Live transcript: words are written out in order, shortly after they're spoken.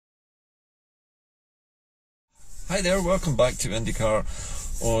Hi there, welcome back to IndyCar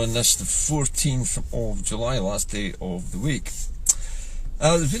on this, the 14th of July, last day of the week.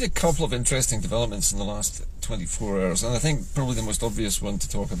 There's been a couple of interesting developments in the last 24 hours, and I think probably the most obvious one to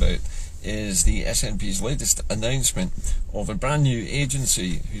talk about is the SNP's latest announcement of a brand new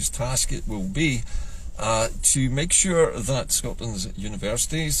agency whose task it will be to make sure that Scotland's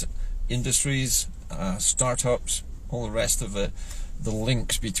universities, industries, startups, all the rest of it, the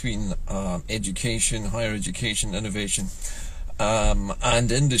links between education, higher education, innovation,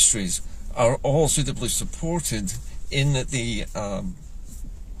 and industries are all suitably supported in the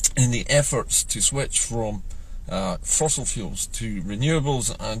efforts to switch from fossil fuels to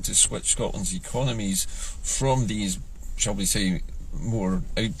renewables and to switch Scotland's economies from these, shall we say, more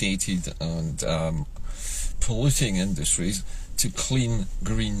outdated and polluting industries to clean,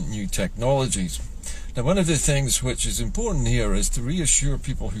 green, new technologies. Now, one of the things which is important here is to reassure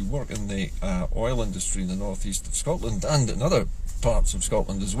people who work in the oil industry in the northeast of Scotland and in other parts of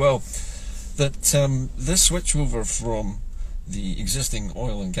Scotland as well, that this switchover from the existing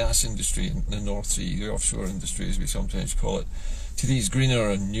oil and gas industry in the North Sea, the offshore industry as we sometimes call it, to these greener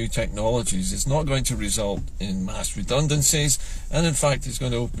and new technologies is not going to result in mass redundancies, and in fact is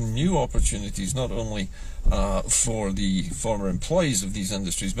going to open new opportunities not only for the former employees of these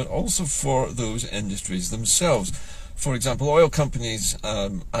industries but also for those industries themselves. For example, oil companies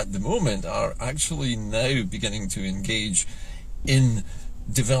at the moment are actually now beginning to engage in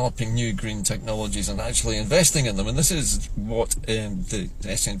developing new green technologies and actually investing in them, and this is what the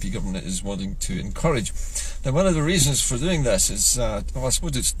SNP government is wanting to encourage. Now, one of the reasons for doing this is, well, I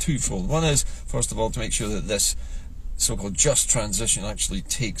suppose it's twofold. One is, first of all, to make sure that this so-called just transition actually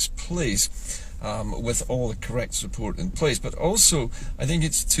takes place with all the correct support in place, but also I think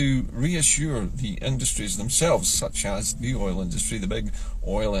it's to reassure the industries themselves, such as the oil industry, the big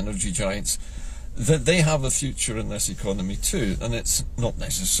oil energy giants, that they have a future in this economy too, and it's not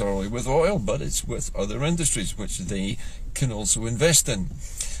necessarily with oil, but it's with other industries which they can also invest in.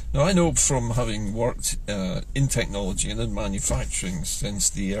 Now, I know from having worked in technology and in manufacturing since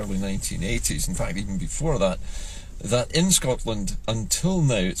the early 1980s, in fact even before that, that in Scotland until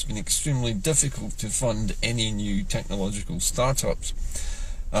now it's been extremely difficult to fund any new technological startups.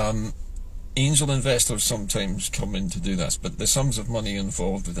 Angel investors sometimes come in to do this, but the sums of money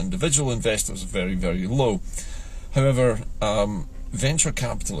involved with individual investors are very, very low. However, venture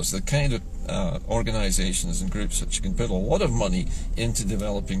capitalists, the kind of organisations and groups that can put a lot of money into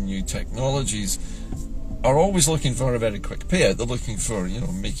developing new technologies, are always looking for a very quick payout. They're looking for,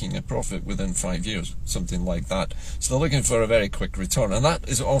 making a profit within 5 years, something like that. So they're looking for a very quick return, and that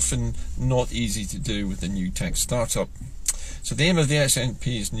is often not easy to do with a new tech startup. So the aim of the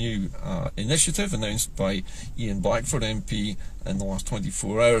SNP's new initiative, announced by Ian Blackford MP in the last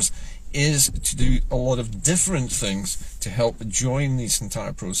 24 hours, is to do a lot of different things to help join this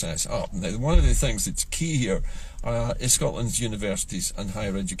entire process up. Now, one of the things that's key here is Scotland's universities and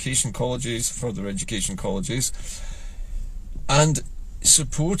higher education colleges, further education colleges, and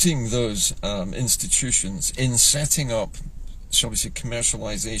supporting those institutions in setting up, shall we say,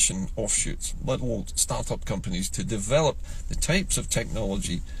 commercialisation offshoots, little startup companies to develop the types of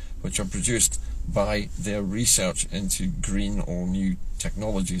technology which are produced by their research into green or new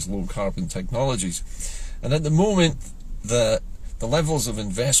technologies, low carbon technologies. And at the moment, the levels of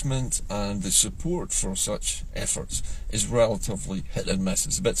investment and the support for such efforts is relatively hit and miss.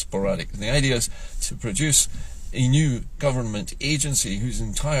 It's a bit sporadic. And the idea is to produce a new government agency whose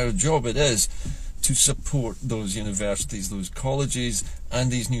entire job it is to support those universities, those colleges, and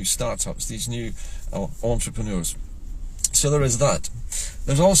these new startups, these new entrepreneurs. So there is that.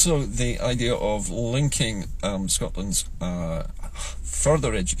 There's also the idea of linking Scotland's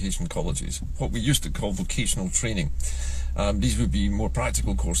further education colleges, what we used to call vocational training. These would be more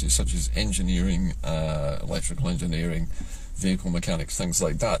practical courses such as engineering, electrical engineering, vehicle mechanics, things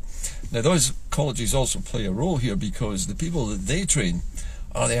like that. Now, those colleges also play a role here because the people that they train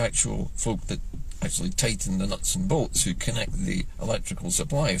are the actual folk that actually tighten the nuts and bolts, who connect the electrical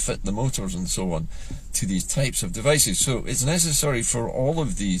supply, fit the motors and so on to these types of devices. So it's necessary for all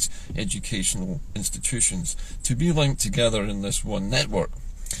of these educational institutions to be linked together in this one network,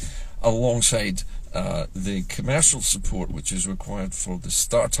 alongside the commercial support which is required for the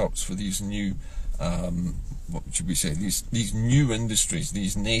startups, for these new what should we say, these new industries,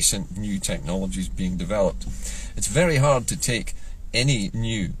 these nascent new technologies being developed. It's very hard to take any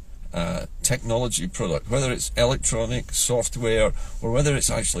new technology product, whether it's electronic, software, or whether it's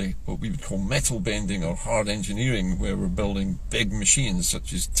actually what we would call metal bending or hard engineering, where we're building big machines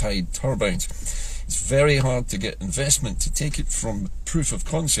such as tide turbines. It's very hard to get investment to take it from proof of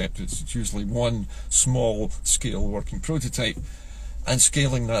concept. It's usually one small scale working prototype, and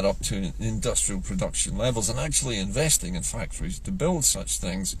scaling that up to industrial production levels, and actually investing in factories to build such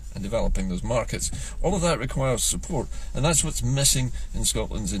things and developing those markets. All of that requires support, and that's what's missing in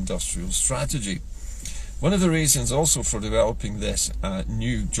Scotland's industrial strategy. One of the reasons also for developing this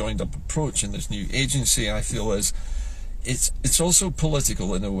new joined up approach in this new agency, I feel, is it's also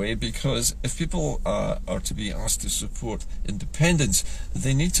political in a way, because if people are to be asked to support independence,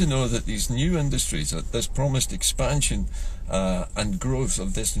 they need to know that these new industries, that this promised expansion and growth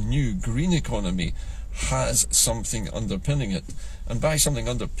of this new green economy has something underpinning it. And by something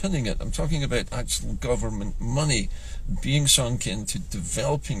underpinning it, I'm talking about actual government money being sunk into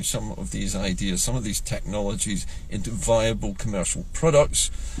developing some of these ideas, some of these technologies into viable commercial products,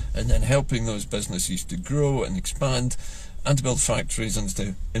 and then helping those businesses to grow and expand and to build factories and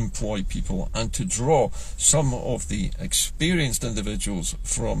to employ people and to draw some of the experienced individuals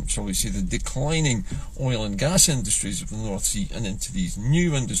from, shall we say, the declining oil and gas industries of the North Sea and into these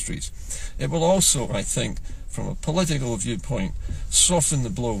new industries. It will also, I think, from a political viewpoint, soften the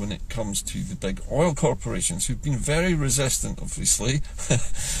blow when it comes to the big oil corporations, who've been very resistant, obviously,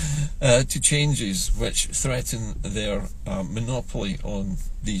 to changes which threaten their monopoly on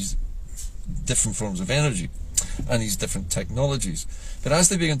these different forms of energy and these different technologies. But as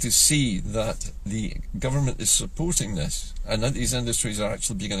they begin to see that the government is supporting this and that these industries are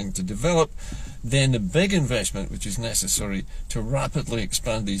actually beginning to develop, then the big investment which is necessary to rapidly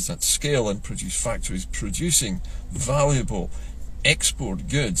expand these at scale and produce factories producing valuable export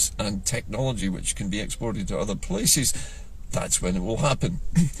goods and technology which can be exported to other places, that's when it will happen.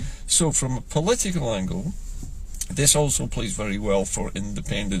 So from a political angle, this also plays very well for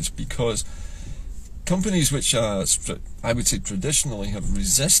independence, because companies which I would say traditionally have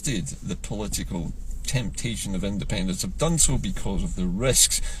resisted the political temptation of independence have done so because of the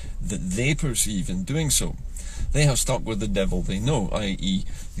risks that they perceive in doing so. They have stuck with the devil they know, i.e.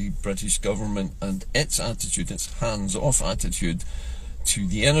 the British government and its attitude, its hands-off attitude to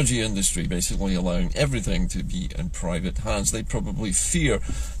the energy industry, basically allowing everything to be in private hands. They probably fear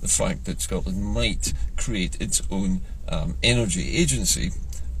the fact that Scotland might create its own energy agency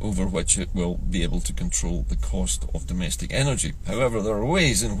over which it will be able to control the cost of domestic energy. However, there are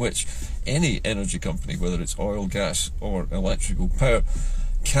ways in which any energy company, whether it's oil, gas or electrical power,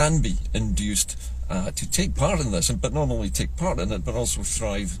 can be induced to take part in this, but not only take part in it, but also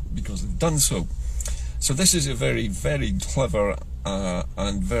thrive because they've done so. So this is a very, very clever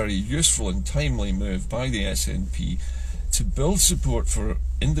and very useful and timely move by the SNP to build support for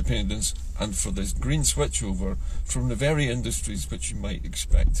independence and for this green switchover from the very industries which you might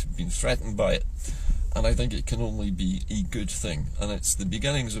expect have been threatened by it. And I think it can only be a good thing, and it's the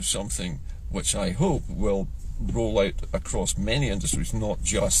beginnings of something which I hope will roll out across many industries, not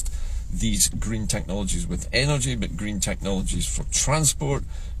just these green technologies with energy, but green technologies for transport,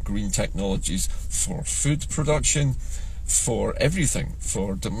 green technologies for food production, for everything,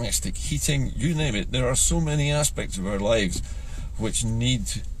 for domestic heating, you name it. There are so many aspects of our lives which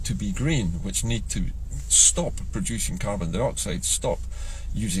need to be green, which need to stop producing carbon dioxide, stop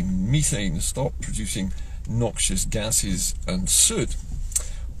using methane, stop producing noxious gases and soot.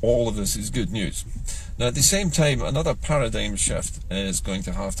 All of this is good news. Now, at the same time, another paradigm shift is going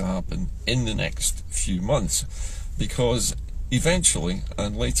to have to happen in the next few months, because eventually,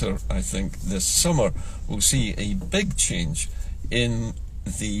 and later I think this summer, we'll see a big change in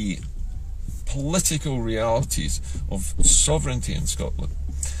the political realities of sovereignty in Scotland.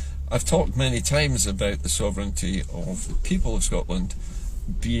 I've talked many times about the sovereignty of the people of Scotland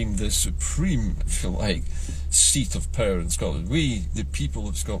being the supreme, if you like, seat of power in Scotland. We, the people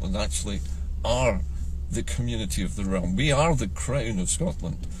of Scotland, actually are the community of the realm. We are the crown of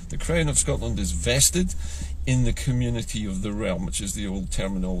Scotland. The crown of Scotland is vested in the community of the realm, which is the old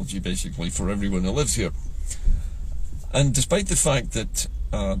terminology basically for everyone who lives here. And despite the fact that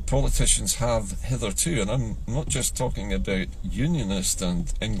politicians have hitherto, and I'm not just talking about unionist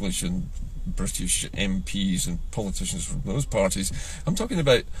and English and British MPs and politicians from those parties, I'm talking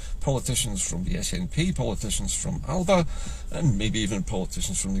about politicians from the SNP, politicians from ALBA, and maybe even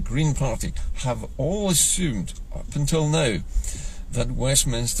politicians from the Green Party, have all assumed up until now that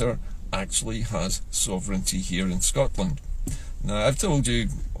Westminster actually has sovereignty here in Scotland. Now, I've told you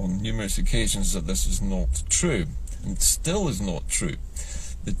on numerous occasions that this is not true, and still is not true.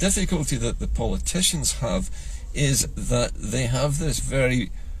 The difficulty that the politicians have is that they have this very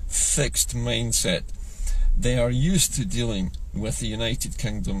fixed mindset. They are used to dealing with the United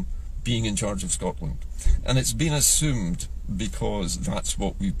Kingdom being in charge of Scotland. And it's been assumed, because that's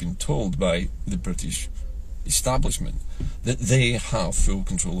what we've been told by the British establishment, that they have full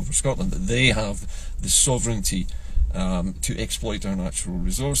control over Scotland, that they have the sovereignty to exploit our natural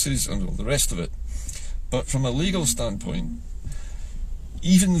resources and all the rest of it. But from a legal standpoint,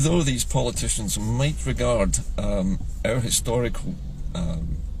 even though these politicians might regard our historical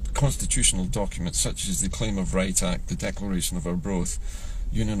constitutional documents, such as the Claim of Right Act, the Declaration of Arbroath,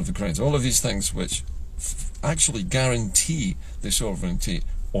 Union of the Crowns, all of these things which actually guarantee the sovereignty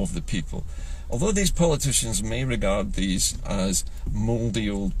of the people, although these politicians may regard these as mouldy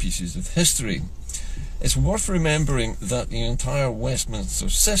old pieces of history, it's worth remembering that the entire Westminster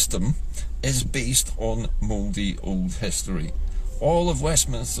system is based on mouldy old history. All of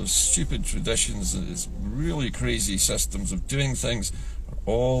Westminster's stupid traditions and its really crazy systems of doing things are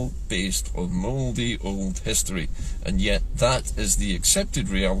all based on mouldy old history, and yet that is the accepted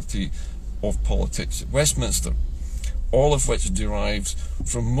reality of politics at Westminster, all of which derives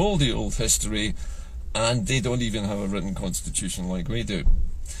from mouldy old history, and they don't even have a written constitution like we do.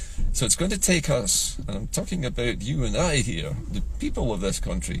 So it's going to take us, and I'm talking about you and I here, the people of this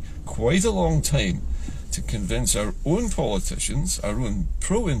country, quite a long time to convince our own politicians, our own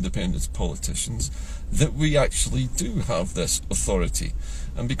pro-independence politicians, that we actually do have this authority.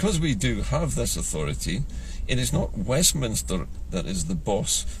 And because we do have this authority, it is not Westminster that is the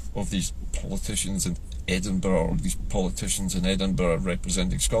boss of these politicians in Edinburgh, or these politicians in Edinburgh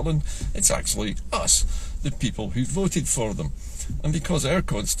representing Scotland. It's actually us, the people who voted for them. And because our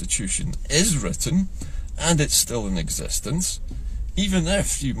constitution is written, and it's still in existence, even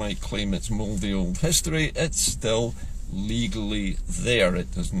if you might claim it's mouldy old history, it's still legally there.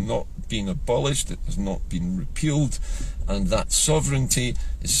 It has not been abolished, it has not been repealed, and that sovereignty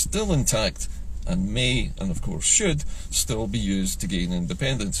is still intact and may, and of course should, still be used to gain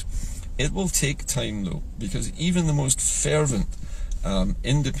independence. It will take time though, because even the most fervent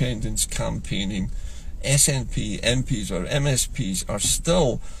independence campaigning SNP MPs or MSPs are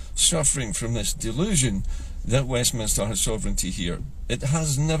still suffering from this delusion that Westminster has sovereignty here. It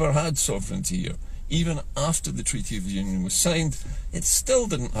has never had sovereignty here. Even after the Treaty of Union was signed, it still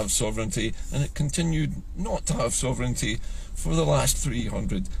didn't have sovereignty, and it continued not to have sovereignty for the last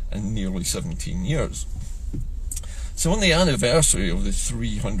 300 and nearly 17 years. So on the anniversary of the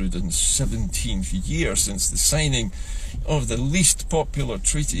 317th year since the signing of the least popular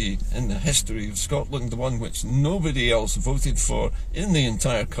treaty in the history of Scotland, the one which nobody else voted for in the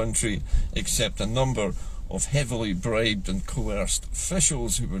entire country except a number of heavily bribed and coerced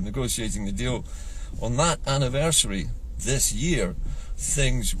officials who were negotiating the deal, on that anniversary this year,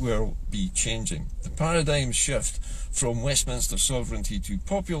 things will be changing. The paradigm shift from Westminster sovereignty to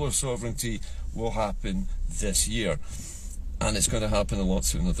popular sovereignty will happen this year, and it's going to happen a lot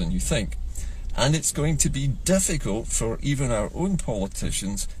sooner than you think. And it's going to be difficult for even our own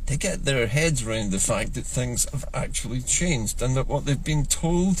politicians to get their heads around the fact that things have actually changed, and that what they've been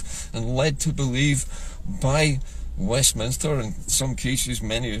told and led to believe by Westminster, in some cases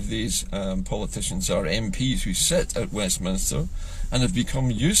many of these politicians are MPs who sit at Westminster and have become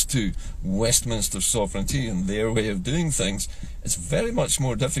used to Westminster sovereignty and their way of doing things, it's very much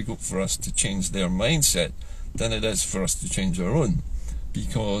more difficult for us to change their mindset than it is for us to change our own,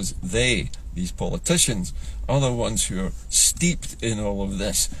 because these politicians, are the ones who are steeped in all of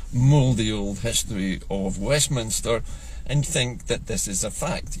this mouldy old history of Westminster and think that this is a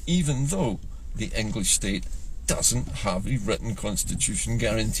fact, even though the English state doesn't have a written constitution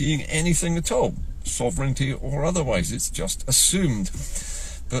guaranteeing anything at all, sovereignty or otherwise. It's just assumed.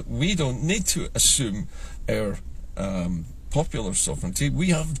 But we don't need to assume our popular sovereignty. We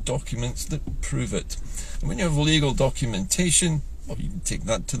have documents that prove it. And when you have legal documentation, well, you can take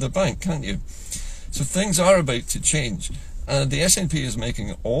that to the bank, can't you? So things are about to change, and the SNP is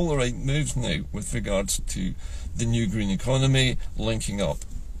making all the right moves now with regards to the new green economy, linking up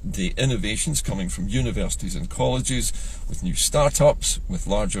the innovations coming from universities and colleges with new startups, with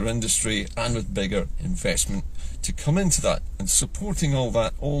larger industry, and with bigger investment to come into that, and supporting all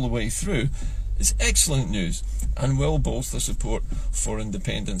that all the way through is excellent news and will bolster support for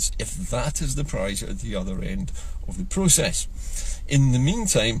independence if that is the prize at the other end of the process. In the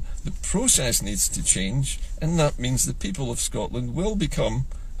meantime, the process needs to change, and that means the people of Scotland will become,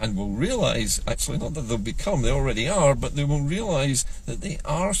 and will realise, actually not that they'll become, they already are, but they will realise that they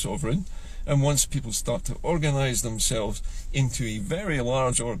are sovereign. And once people start to organise themselves into a very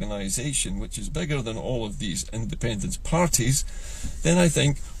large organisation, which is bigger than all of these independence parties, then I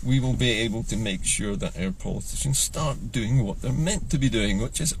think we will be able to make sure that our politicians start doing what they're meant to be doing,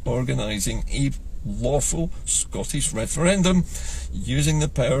 which is organising a lawful Scottish referendum, using the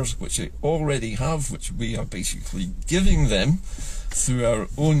powers which they already have, which we are basically giving them through our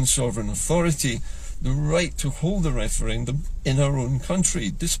own sovereign authority, the right to hold a referendum in our own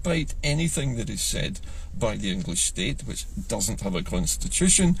country, despite anything that is said by the English state, which doesn't have a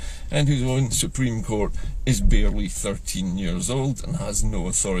constitution and whose own Supreme Court is barely 13 years old and has no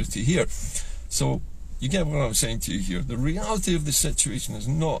authority here. So you get what I'm saying to you here. The reality of the situation is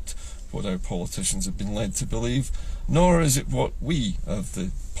not what our politicians have been led to believe, nor is it what we, of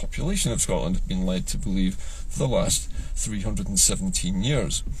the population of Scotland, have been led to believe for the last 317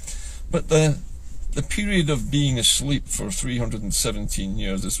 years. But the period of being asleep for 317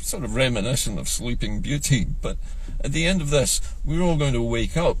 years is sort of reminiscent of Sleeping Beauty, but at the end of this, we're all going to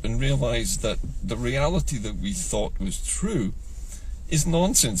wake up and realise that the reality that we thought was true is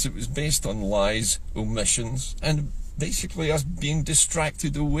nonsense. It was based on lies, omissions, and basically us being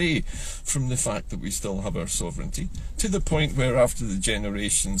distracted away from the fact that we still have our sovereignty, to the point where after the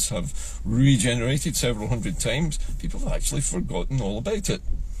generations have regenerated several hundred times, people have actually forgotten all about it.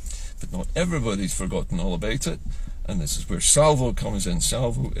 But not everybody's forgotten all about it, and this is where Salvo comes in.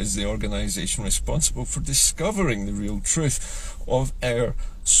 Salvo is the organisation responsible for discovering the real truth of our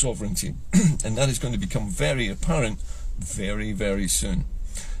sovereignty, and that is going to become very apparent very, very soon.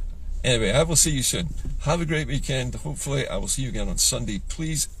 Anyway, I will see you soon. Have a great weekend. Hopefully I will see you again on Sunday.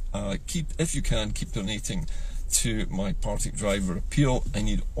 Please if you can, keep donating to my Partick Driver appeal. I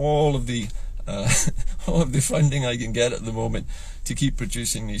need all of the all of the funding I can get at the moment to keep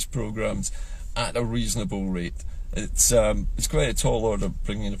producing these programs at a reasonable rate. It's quite a tall order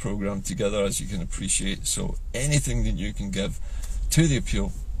bringing the program together, as you can appreciate, so anything that you can give to the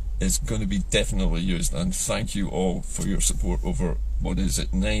appeal is going to be definitely used, and thank you all for your support over, what is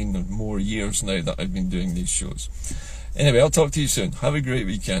it, 9 or more years now that I've been doing these shows. Anyway, I'll talk to you soon. Have a great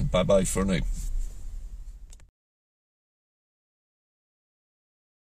weekend. Bye bye for now.